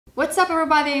What's up,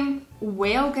 everybody?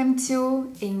 Welcome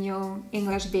to a new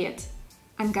English bit.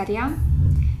 I'm Katya.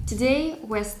 Today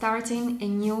we're starting a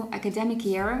new academic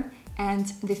year and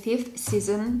the 5th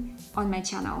season on my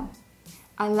channel.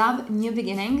 I love new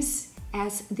beginnings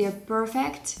as they're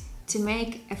perfect to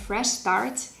make a fresh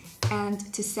start and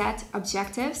to set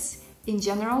objectives in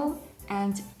general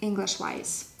and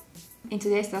English-wise. In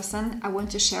today's lesson, I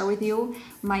want to share with you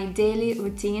my daily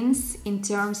routines in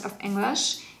terms of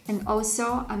English, and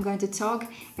also I'm going to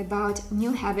talk about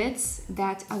new habits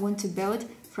that I want to build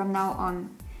from now on.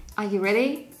 Are you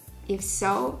ready? If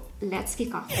so, let's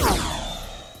kick off.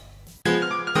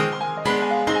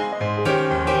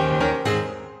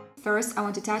 First, I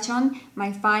want to touch on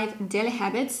my 5 daily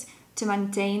habits to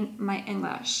maintain my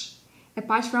English.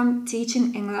 Apart from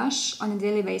teaching English on a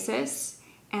daily basis,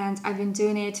 and I've been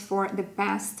doing it for the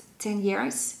past 10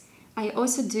 years, I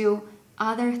also do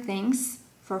other things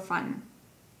for fun.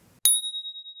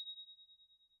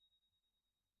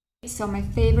 So my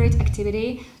favorite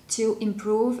activity to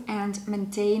improve and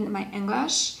maintain my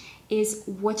English is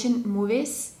watching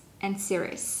movies and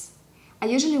series. I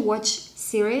usually watch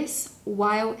series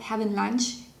while having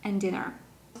lunch and dinner.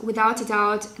 Without a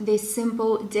doubt, this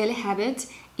simple daily habit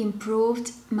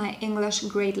improved my English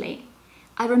greatly.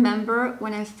 I remember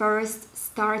when I first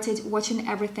started watching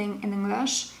everything in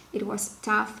English, it was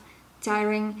tough,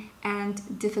 tiring,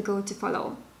 and difficult to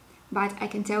follow. But I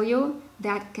can tell you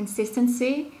that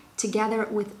consistency together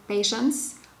with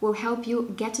patience will help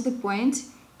you get to the point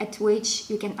at which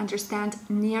you can understand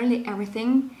nearly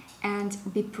everything and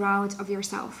be proud of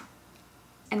yourself.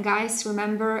 And guys,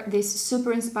 remember this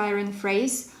super inspiring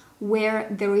phrase, where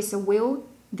there is a will,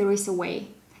 there is a way.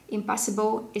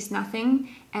 Impossible is nothing,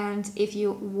 and if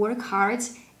you work hard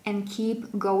and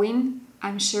keep going,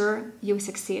 I'm sure you'll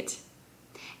succeed.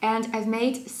 And I've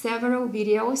made several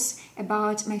videos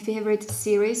about my favorite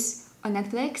series on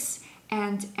Netflix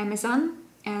and Amazon,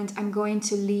 and I'm going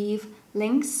to leave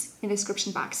links in the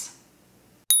description box.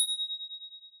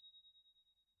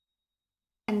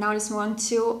 And now let's move on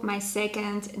to my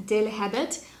second daily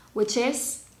habit, which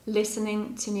is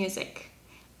listening to music.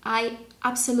 I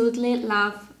absolutely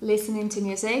love listening to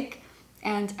music,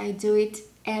 and I do it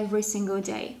every single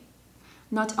day.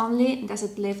 Not only does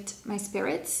it lift my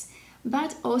spirits,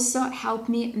 but also help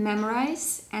me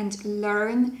memorize and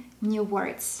learn new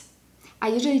words. I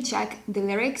usually check the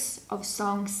lyrics of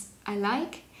songs I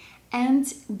like,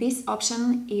 and this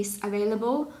option is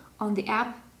available on the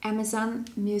app Amazon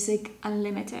Music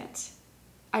Unlimited.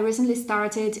 I recently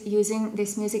started using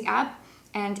this music app,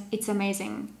 and it's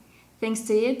amazing. Thanks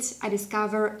to it, I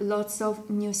discover lots of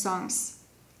new songs.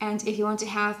 And if you want to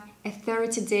have a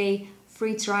 30-day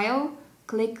free trial,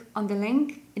 click on the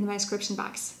link in my description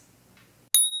box.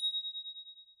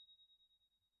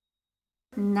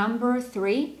 Number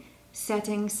 3,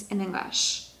 settings in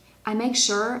English. I make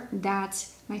sure that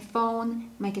my phone,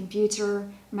 my computer,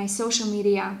 my social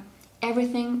media,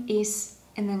 everything is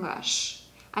in English.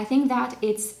 I think that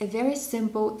it's a very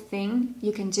simple thing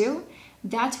you can do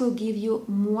that will give you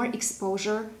more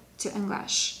exposure to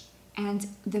English. And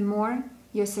the more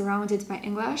you're surrounded by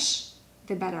English,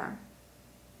 the better.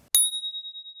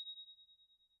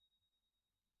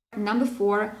 Number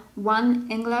 4,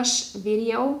 one English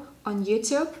video on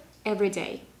YouTube every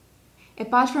day.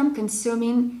 Apart from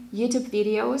consuming YouTube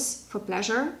videos for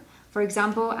pleasure, for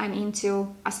example, I'm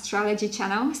into astrology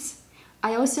channels,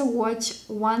 I also watch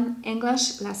one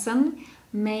English lesson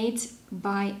made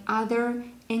by other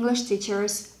English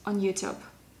teachers on YouTube.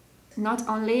 Not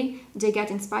only do I get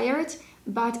inspired,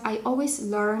 but I always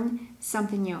learn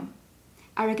something new.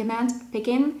 I recommend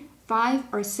picking 5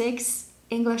 or 6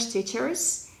 English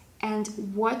teachers and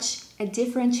watch a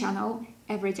different channel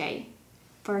every day.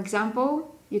 For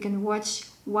example, you can watch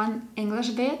one English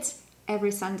bit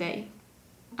every Sunday.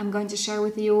 I'm going to share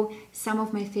with you some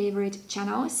of my favorite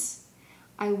channels.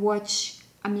 I watch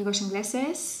Amigos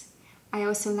Ingleses. I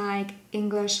also like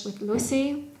English with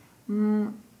Lucy,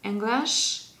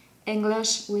 English,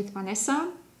 English with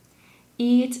Vanessa,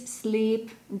 Eat,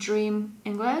 Sleep, Dream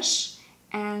English,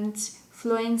 and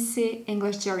Fluency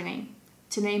English Journey,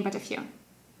 to name but a few.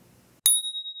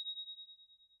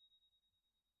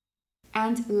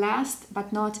 And last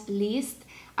but not least,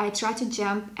 I try to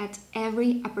jump at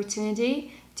every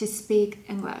opportunity to speak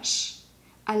English.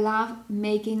 I love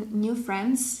making new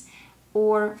friends,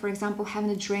 or for example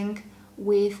having a drink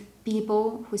with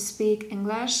people who speak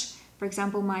English, for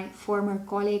example my former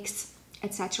colleagues,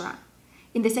 etc.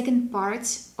 In the second part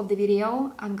of the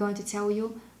video, I'm going to tell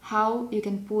you how you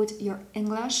can put your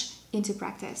English into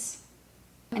practice.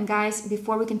 And guys,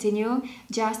 before we continue,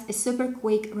 just a super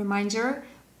quick reminder,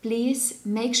 please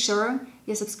make sure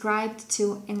you're subscribed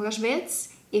to English Bits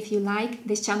if you like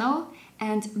this channel,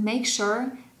 and make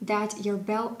sure that your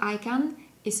bell icon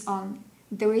is on.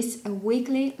 There is a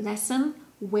weekly lesson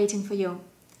waiting for you.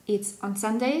 It's on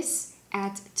Sundays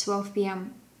at 12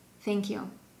 p.m. Thank you.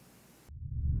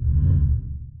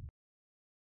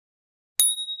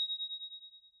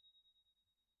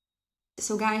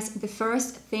 So guys, the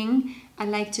first thing I'd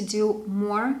like to do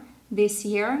more this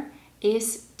year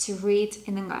is to read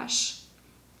in English.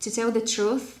 To tell the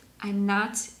truth, I'm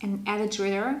not an avid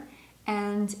reader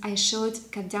and I should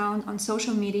cut down on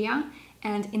social media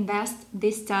and invest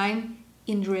this time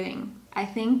in reading. I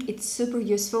think it's super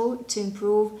useful to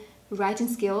improve writing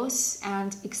skills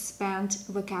and expand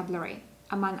vocabulary,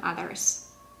 among others.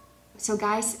 So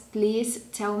guys, please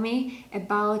tell me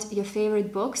about your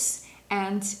favorite books,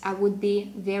 and I would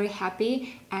be very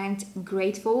happy and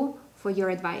grateful for your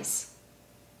advice.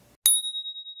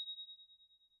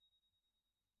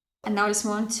 And now let's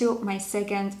move on to my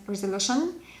second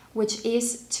resolution, which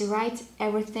is to write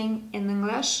everything in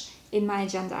English in my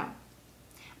agenda.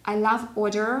 I love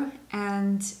order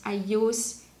and I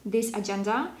use this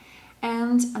agenda,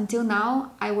 and until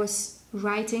now I was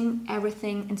writing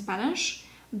everything in Spanish,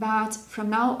 but from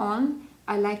now on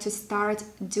I like to start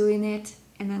doing it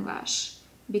in English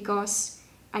because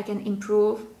I can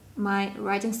improve my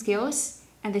writing skills,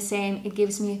 and the same, it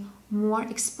gives me more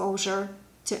exposure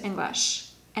to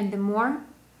English, and the more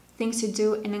things you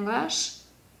do in English,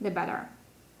 the better.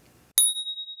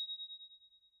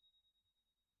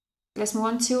 Let's move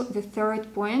on to the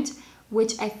third point,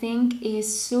 which I think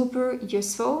is super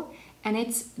useful, and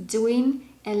it's doing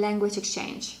a language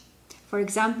exchange. For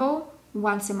example,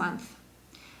 once a month.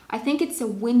 I think it's a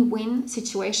win-win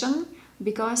situation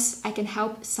because I can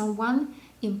help someone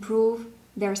improve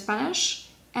their Spanish,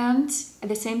 and at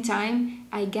the same time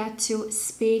I get to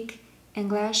speak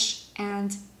English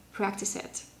and practice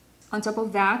it. On top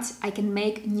of that, I can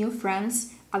make new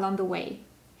friends along the way.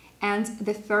 And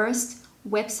the first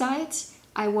website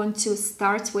I want to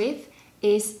start with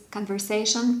is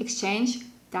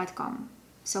conversationexchange.com.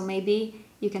 So maybe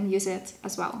you can use it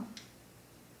as well.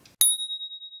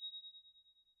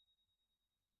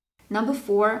 Number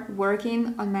 4,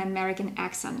 working on my American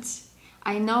accent.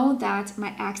 I know that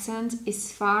my accent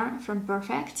is far from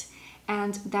perfect,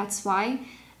 and that's why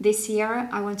this year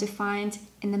I want to find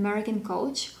an American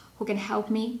coach who can help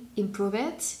me improve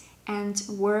it and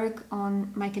work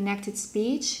on my connected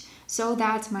speech so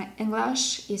that my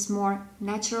English is more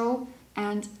natural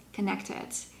and connected.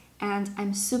 And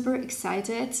I'm super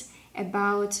excited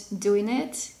about doing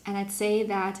it, and I'd say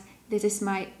that this is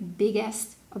my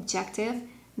biggest objective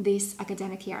this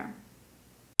academic year.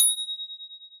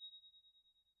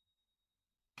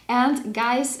 And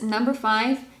guys, number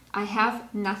 5, I have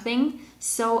nothing,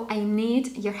 so I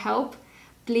need your help.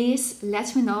 Please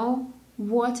let me know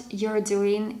what you're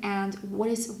doing and what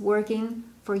is working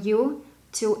for you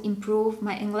to improve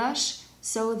my English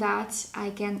so that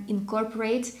I can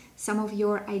incorporate some of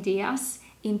your ideas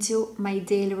into my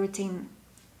daily routine.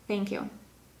 Thank you.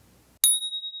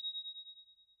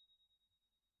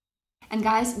 And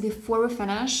guys, before we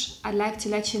finish, I'd like to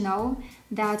let you know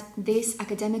that this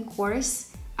academic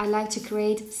course, I like to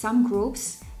create some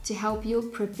groups to help you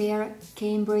prepare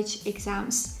Cambridge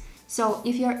exams. So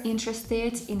if you're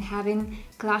interested in having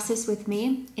classes with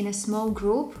me in a small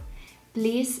group,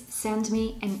 please send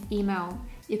me an email.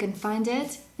 You can find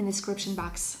it in the description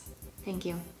box. Thank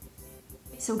you.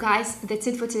 So guys, that's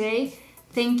it for today.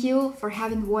 Thank you for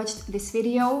having watched this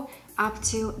video up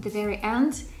to the very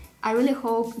end. I really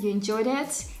hope you enjoyed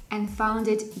it and found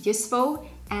it useful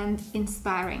and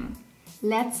inspiring.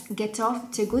 Let's get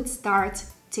off to a good start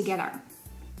together.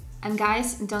 And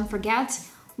guys, don't forget,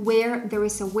 where there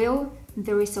is a will,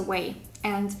 there is a way.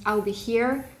 And I'll be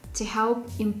here to help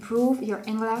improve your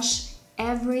English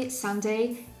every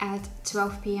Sunday at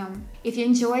 12 p.m. If you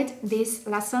enjoyed this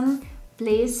lesson,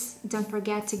 please don't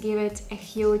forget to give it a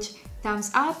huge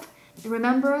thumbs up.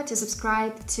 Remember to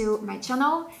subscribe to my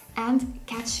channel and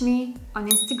catch me on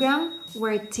Instagram,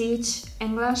 where I teach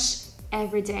English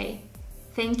every day.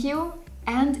 Thank you,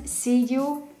 and see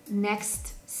you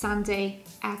next Sunday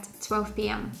at 12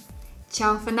 p.m.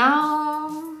 Ciao for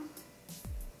now!